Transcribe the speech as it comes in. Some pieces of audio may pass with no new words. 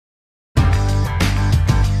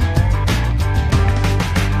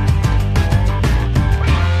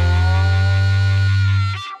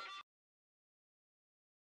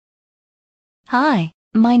Hi,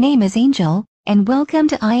 my name is Angel, and welcome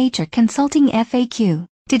to iHR Consulting FAQ.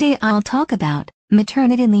 Today I'll talk about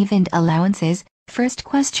maternity leave and allowances. First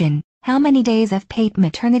question, how many days of paid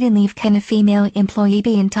maternity leave can a female employee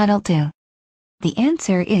be entitled to? The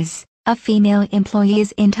answer is, a female employee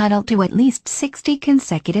is entitled to at least 60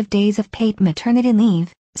 consecutive days of paid maternity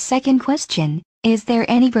leave. Second question, is there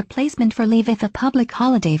any replacement for leave if a public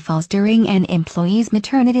holiday falls during an employee's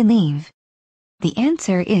maternity leave? The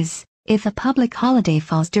answer is, if a public holiday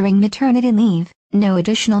falls during maternity leave, no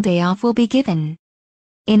additional day off will be given.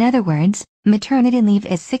 In other words, maternity leave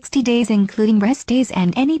is 60 days including rest days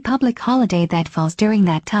and any public holiday that falls during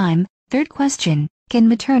that time. Third question, can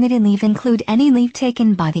maternity leave include any leave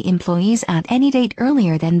taken by the employees at any date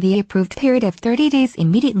earlier than the approved period of 30 days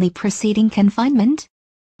immediately preceding confinement?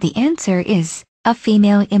 The answer is, a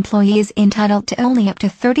female employee is entitled to only up to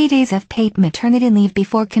 30 days of paid maternity leave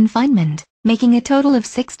before confinement, making a total of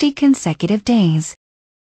 60 consecutive days.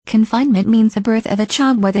 Confinement means the birth of a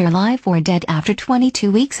child whether alive or dead after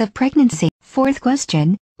 22 weeks of pregnancy. Fourth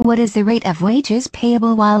question, what is the rate of wages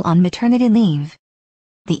payable while on maternity leave?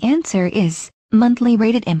 The answer is, monthly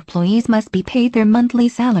rated employees must be paid their monthly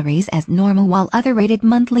salaries as normal while other rated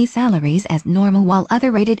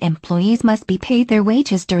employees must be paid their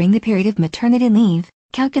wages during the period of maternity leave,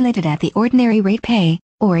 calculated at the ordinary rate pay,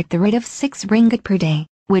 or at the rate of 6 ringgit per day,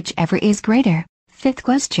 whichever is greater. Fifth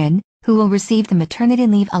question, who will receive the maternity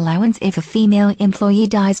leave allowance if a female employee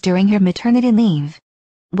dies during her maternity leave?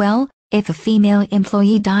 Well, if a female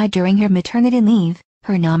employee died during her maternity leave,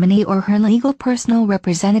 her nominee or her legal personal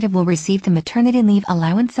representative will receive the maternity leave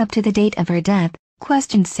allowance up to the date of her death.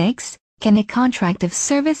 Question 6. Can a contract of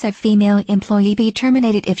service of female employee be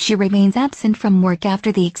terminated if she remains absent from work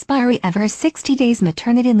after the expiry of her 60 days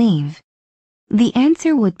maternity leave? The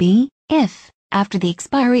answer would be, if, after the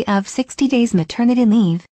expiry of 60 days maternity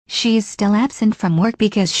leave, she is still absent from work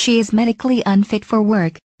because she is medically unfit for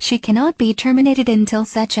work, she cannot be terminated until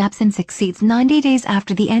such absence exceeds 90 days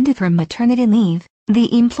after the end of her maternity leave.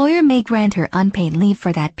 The employer may grant her unpaid leave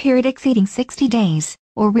for that period exceeding 60 days,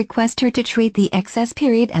 or request her to treat the excess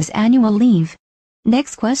period as annual leave.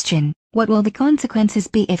 Next question, what will the consequences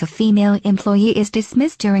be if a female employee is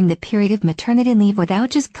dismissed during the period of maternity leave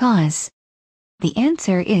without just cause? The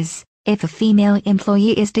answer is, if a female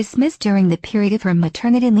employee is dismissed during the period of her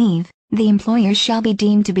maternity leave, the employer shall be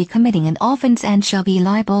deemed to be committing an offense and shall be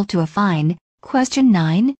liable to a fine. Question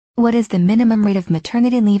 9, what is the minimum rate of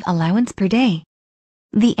maternity leave allowance per day?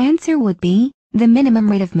 The answer would be, the minimum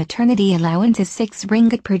rate of maternity allowance is 6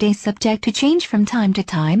 ringgit per day subject to change from time to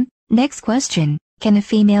time. Next question, can a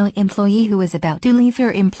female employee who is about to leave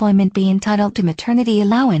her employment be entitled to maternity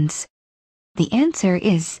allowance? The answer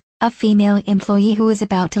is, a female employee who is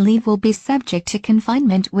about to leave will be subject to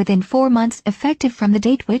confinement within 4 months effective from the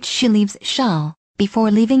date which she leaves shall,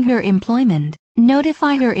 before leaving her employment,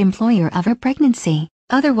 notify her employer of her pregnancy,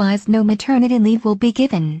 otherwise no maternity leave will be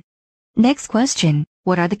given. Next question,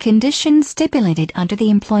 what are the conditions stipulated under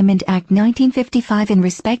the Employment Act 1955 in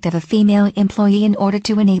respect of a female employee in order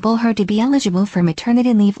to enable her to be eligible for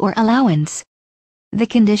maternity leave or allowance? The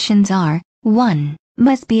conditions are, 1.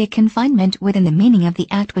 Must be a confinement within the meaning of the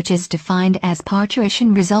Act which is defined as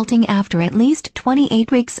parturition resulting after at least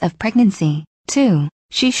 28 weeks of pregnancy. 2.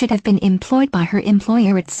 She should have been employed by her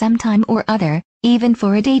employer at some time or other, even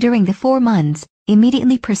for a day during the 4 months,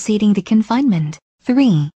 immediately preceding the confinement.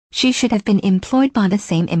 3. She should have been employed by the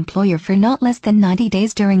same employer for not less than 90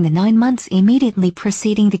 days during the 9 months immediately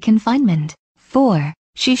preceding the confinement. 4.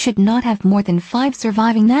 She should not have more than 5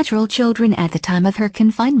 surviving natural children at the time of her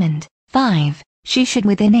confinement. 5. She should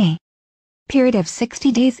within a period of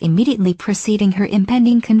 60 days immediately preceding her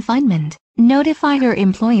impending confinement, notify her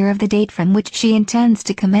employer of the date from which she intends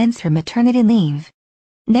to commence her maternity leave.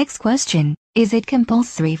 Next question, is it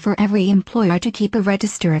compulsory for every employer to keep a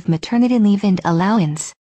register of maternity leave and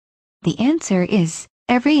allowance? The answer is,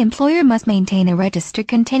 every employer must maintain a register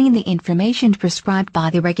containing the information prescribed by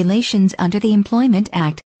the regulations under the Employment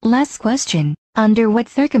Act. Last question, under what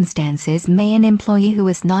circumstances may an employee who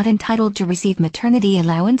is not entitled to receive maternity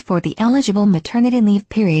allowance for the eligible maternity leave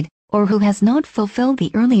period, or who has not fulfilled the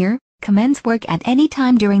earlier, commence work at any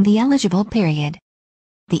time during the eligible period?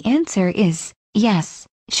 The answer is, yes,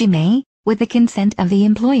 she may, with the consent of the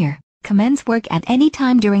employer, commence work at any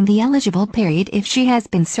time during the eligible period if she has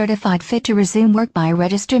been certified fit to resume work by a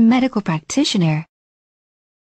registered medical practitioner.